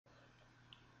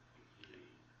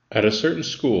At a certain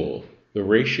school, the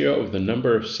ratio of the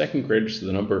number of second graders to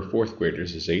the number of fourth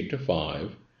graders is 8 to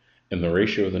 5, and the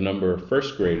ratio of the number of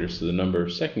first graders to the number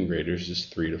of second graders is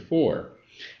 3 to 4.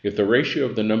 If the ratio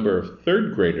of the number of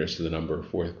third graders to the number of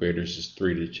fourth graders is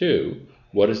 3 to 2,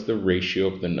 what is the ratio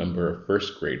of the number of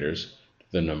first graders to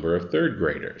the number of third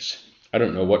graders? I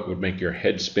don't know what would make your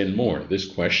head spin more, this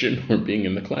question or being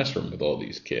in the classroom with all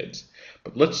these kids.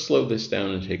 But let's slow this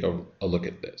down and take a look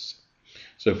at this.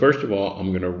 So first of all, I'm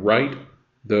going to write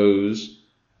those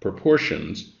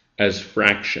proportions as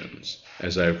fractions,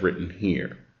 as I've written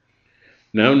here.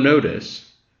 Now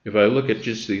notice, if I look at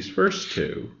just these first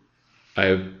two, I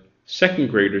have second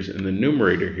graders in the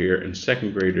numerator here and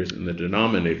second graders in the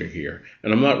denominator here.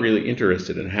 And I'm not really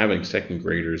interested in having second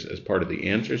graders as part of the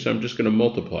answer, so I'm just going to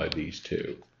multiply these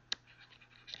two.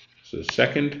 So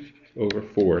second over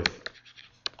fourth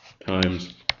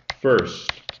times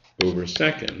first over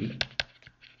second,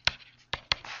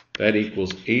 that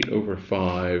equals 8 over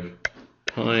 5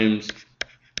 times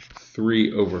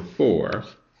 3 over 4.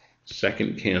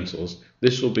 Second cancels.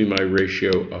 This will be my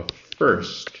ratio of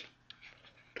first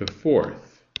to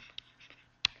fourth.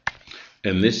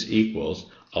 And this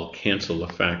equals, I'll cancel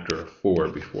a factor of 4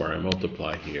 before I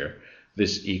multiply here.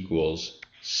 This equals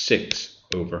 6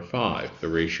 over 5, the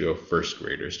ratio of first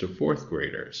graders to fourth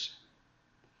graders.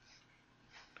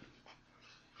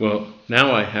 Well,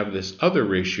 now I have this other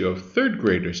ratio of third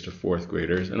graders to fourth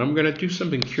graders, and I'm going to do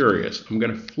something curious. I'm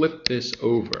going to flip this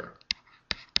over.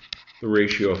 The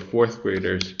ratio of fourth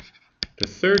graders to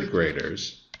third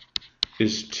graders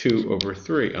is 2 over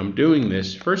 3. I'm doing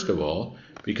this, first of all,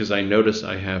 because I notice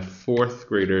I have fourth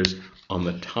graders on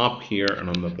the top here and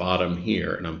on the bottom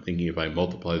here, and I'm thinking if I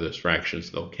multiply those fractions,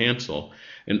 they'll cancel.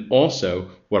 And also,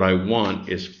 what I want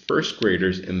is first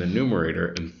graders in the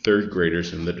numerator and third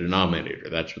graders in the denominator.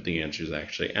 That's what the answer is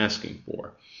actually asking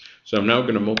for. So I'm now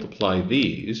going to multiply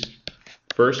these,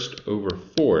 first over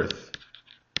fourth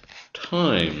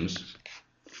times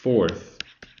fourth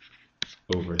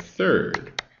over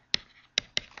third.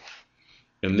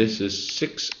 And this is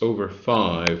 6 over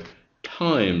 5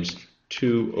 times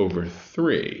 2 over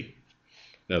 3.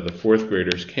 Now the fourth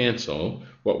graders cancel.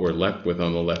 What we're left with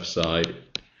on the left side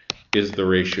is the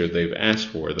ratio they've asked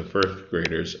for, the first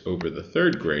graders over the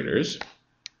third graders.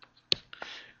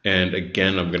 And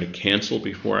again, I'm going to cancel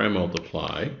before I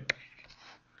multiply.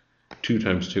 2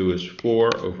 times 2 is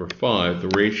 4 over 5.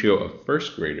 The ratio of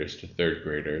first graders to third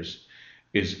graders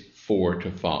is 4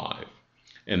 to 5.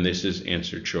 And this is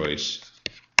answer choice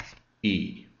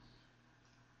E.